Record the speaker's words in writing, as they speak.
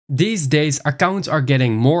These days, accounts are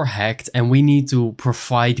getting more hacked and we need to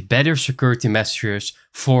provide better security measures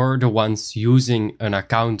for the ones using an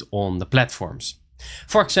account on the platforms.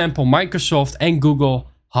 For example, Microsoft and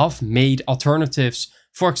Google have made alternatives.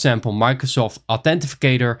 For example, Microsoft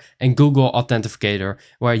Authenticator and Google Authenticator,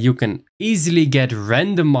 where you can easily get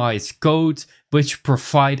randomized code which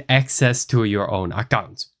provide access to your own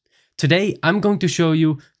account. Today, I'm going to show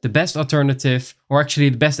you the best alternative, or actually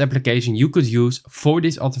the best application you could use for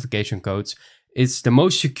these authentication codes. It's the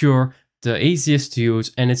most secure, the easiest to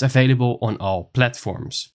use, and it's available on all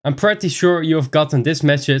platforms. I'm pretty sure you have gotten this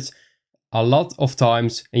message a lot of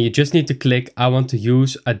times and you just need to click I want to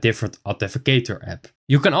use a different authenticator app.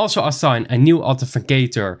 You can also assign a new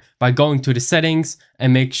authenticator by going to the settings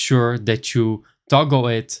and make sure that you toggle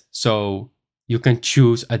it so you can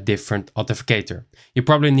choose a different authenticator. You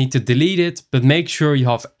probably need to delete it, but make sure you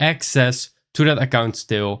have access to that account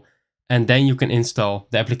still, and then you can install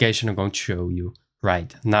the application I'm going to show you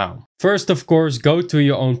right now. First, of course, go to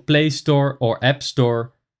your own Playstore or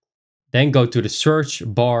Appstore, then go to the search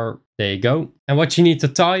bar. There you go. And what you need to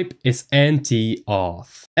type is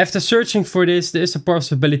anti-auth. After searching for this, there is a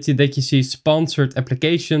possibility that you see sponsored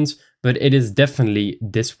applications, but it is definitely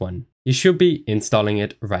this one. You should be installing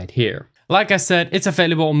it right here. Like I said, it's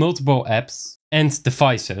available on multiple apps and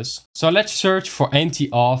devices. So let's search for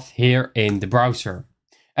anti-auth here in the browser.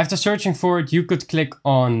 After searching for it, you could click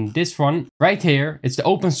on this one right here. It's the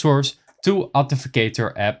open source HowTo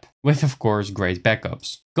Authenticator app with, of course, great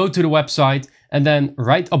backups. Go to the website and then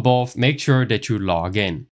right above, make sure that you log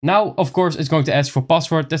in. Now, of course, it's going to ask for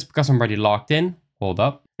password. That's because I'm already logged in. Hold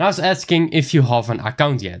up. Now it's asking if you have an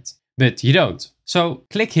account yet, but you don't. So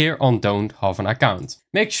click here on don't have an account.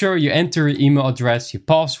 Make sure you enter your email address, your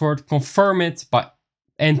password, confirm it by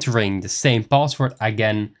entering the same password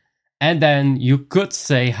again. And then you could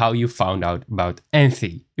say how you found out about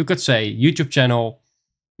Authy. You could say YouTube channel,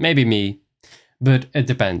 maybe me, but it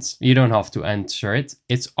depends. You don't have to enter it.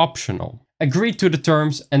 It's optional. Agree to the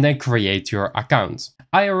terms and then create your account.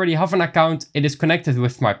 I already have an account. It is connected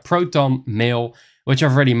with my Proton mail, which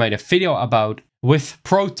I've already made a video about. With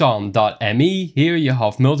proton.me, here you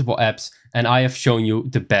have multiple apps and I have shown you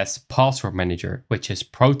the best password manager, which is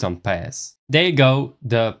ProtonPass. There you go,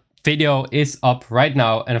 the video is up right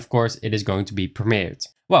now and of course it is going to be premiered.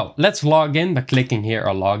 Well, let's log in by clicking here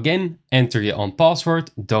on login, enter your own password,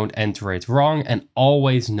 don't enter it wrong and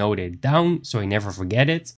always note it down so you never forget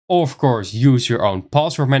it. Or of course use your own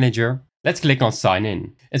password manager. Let's click on sign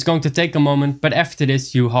in. It's going to take a moment, but after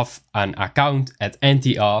this you have an account at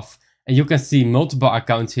anti-auth. And you can see multiple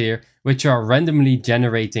accounts here, which are randomly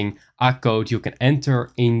generating a code you can enter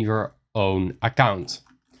in your own account.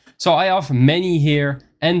 So I have many here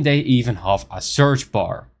and they even have a search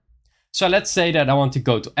bar. So let's say that I want to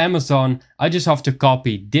go to Amazon. I just have to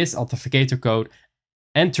copy this authenticator code,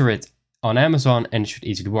 enter it on Amazon and it should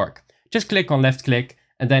easily work. Just click on left click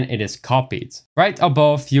and then it is copied. Right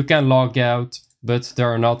above you can log out, but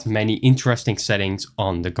there are not many interesting settings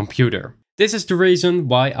on the computer. This is the reason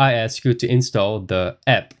why I ask you to install the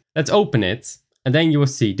app. Let's open it and then you will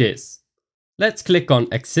see this. Let's click on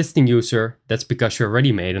existing user. That's because you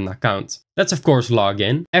already made an account. Let's of course log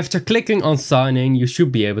in. After clicking on sign in, you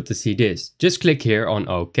should be able to see this. Just click here on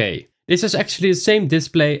OK. This is actually the same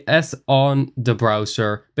display as on the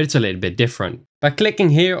browser, but it's a little bit different. By clicking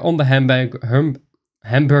here on the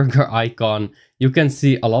hamburger icon, you can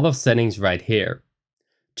see a lot of settings right here.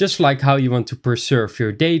 Just like how you want to preserve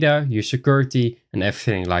your data, your security and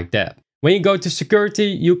everything like that. When you go to security,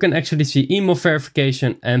 you can actually see email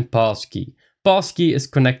verification and passkey. Passkey is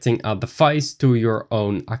connecting a device to your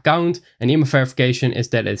own account and email verification is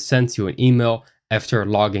that it sends you an email after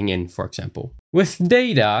logging in, for example. With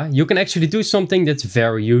data, you can actually do something that's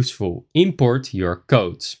very useful. Import your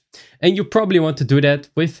codes. And you probably want to do that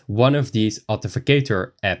with one of these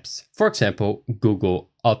authenticator apps. For example, Google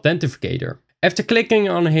Authenticator. After clicking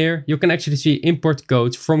on here, you can actually see import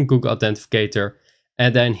codes from Google Authenticator.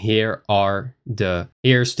 And then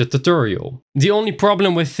here's the tutorial. The only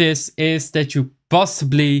problem with this is that you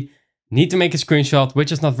possibly need to make a screenshot,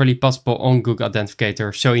 which is not really possible on Google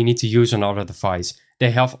Authenticator. So you need to use another device.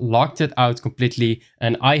 They have locked it out completely.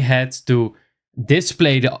 And I had to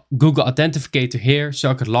display the Google Authenticator here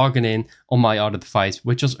so I could log in on my other device,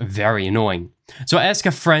 which was very annoying. So ask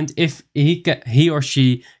a friend if he or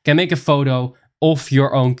she can make a photo of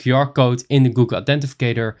your own QR code in the Google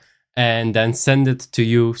Authenticator and then send it to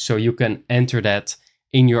you so you can enter that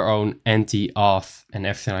in your own anti-auth and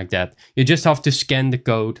everything like that. You just have to scan the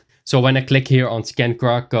code. So when I click here on scan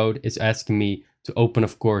QR code, it's asking me to open,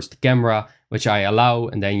 of course, the camera, which I allow,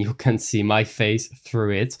 and then you can see my face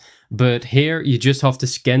through it. But here you just have to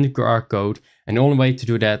scan the QR code, and the only way to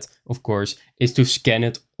do that, of course, is to scan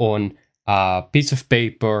it on a piece of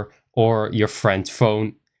paper or your friend's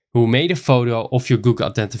phone who made a photo of your Google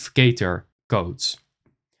Authenticator codes,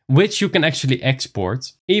 which you can actually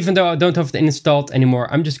export. Even though I don't have it installed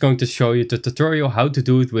anymore, I'm just going to show you the tutorial how to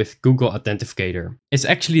do it with Google Authenticator. It's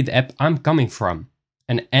actually the app I'm coming from,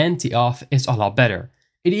 and anti-auth is a lot better.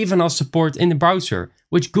 It even has support in the browser,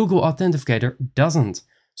 which Google Authenticator doesn't.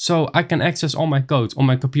 So I can access all my codes on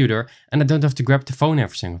my computer and I don't have to grab the phone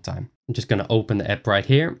every single time. I'm just gonna open the app right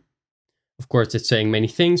here. Of course, it's saying many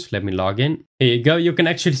things. Let me log in. Here you go. You can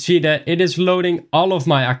actually see that it is loading all of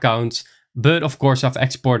my accounts. But of course, I've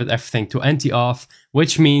exported everything to anti-auth,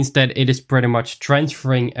 which means that it is pretty much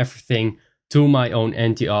transferring everything to my own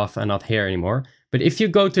anti-auth and not here anymore. But if you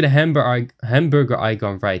go to the hamburger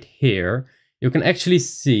icon right here, you can actually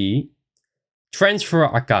see transfer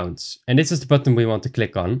accounts. And this is the button we want to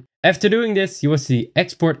click on. After doing this, you will see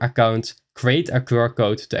export accounts, create a QR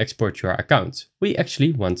code to export your account. We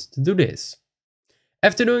actually want to do this.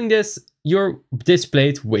 After doing this, you're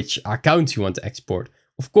displayed which accounts you want to export.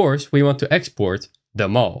 Of course, we want to export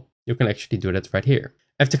them all. You can actually do that right here.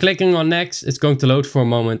 After clicking on next, it's going to load for a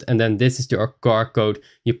moment, and then this is the QR code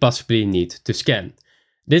you possibly need to scan.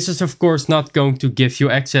 This is of course not going to give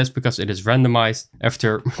you access because it is randomized.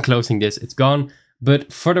 After closing this, it's gone.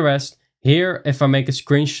 But for the rest, here, if I make a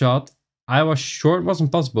screenshot, I was sure it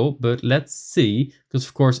wasn't possible, but let's see, because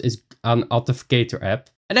of course it's an Authenticator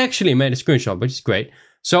app. It actually made a screenshot, which is great.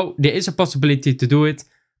 So there is a possibility to do it.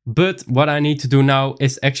 But what I need to do now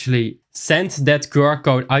is actually send that QR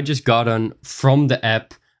code I just gotten from the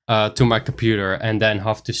app to my computer and then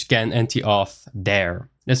have to scan anti-auth there.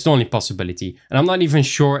 That's the only possibility. And I'm not even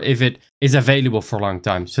sure if it is available for a long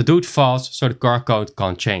time. So do it fast so the QR code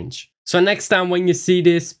can't change. So next time when you see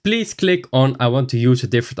this, please click on I want to use a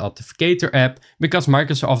different Authenticator app, because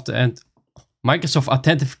Microsoft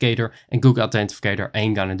Authenticator and Google Authenticator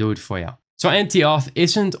ain't gonna do it for you. So anti-auth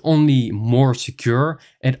isn't only more secure,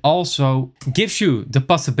 it also gives you the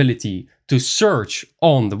possibility to search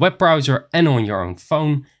on the web browser and on your own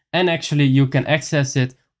phone. And actually you can access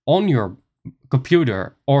it on your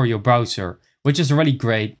computer or your browser, which is really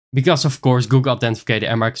great because of course Google Authenticator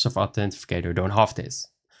and Microsoft Authenticator don't have this.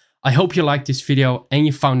 I hope you liked this video and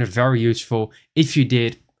you found it very useful. If you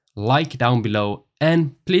did, like down below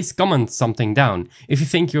and please comment something down. If you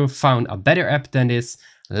think you found a better app than this,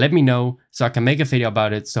 let me know so I can make a video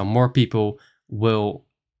about it so more people will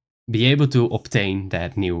be able to obtain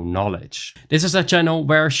that new knowledge. This is a channel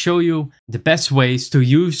where I show you the best ways to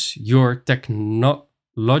use your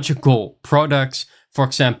technological products. For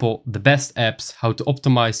example, the best apps, how to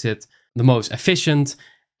optimize it, the most efficient,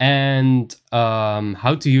 and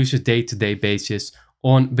how to use it day-to-day basis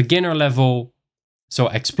on beginner level, so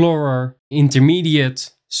Explorer,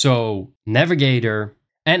 intermediate, so Navigator,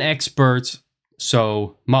 and expert,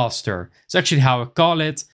 so Master. It's actually how I call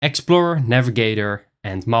it: Explorer, Navigator,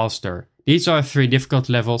 and Master. These are 3 difficult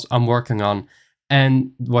levels I'm working on,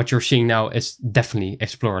 and what you're seeing now is definitely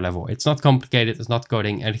Explorer level. It's not complicated, it's not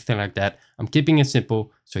coding, anything like that. I'm keeping it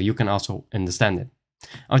simple so you can also understand it.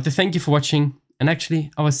 I want to thank you for watching, and actually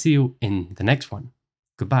I will see you in the next one.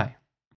 Goodbye.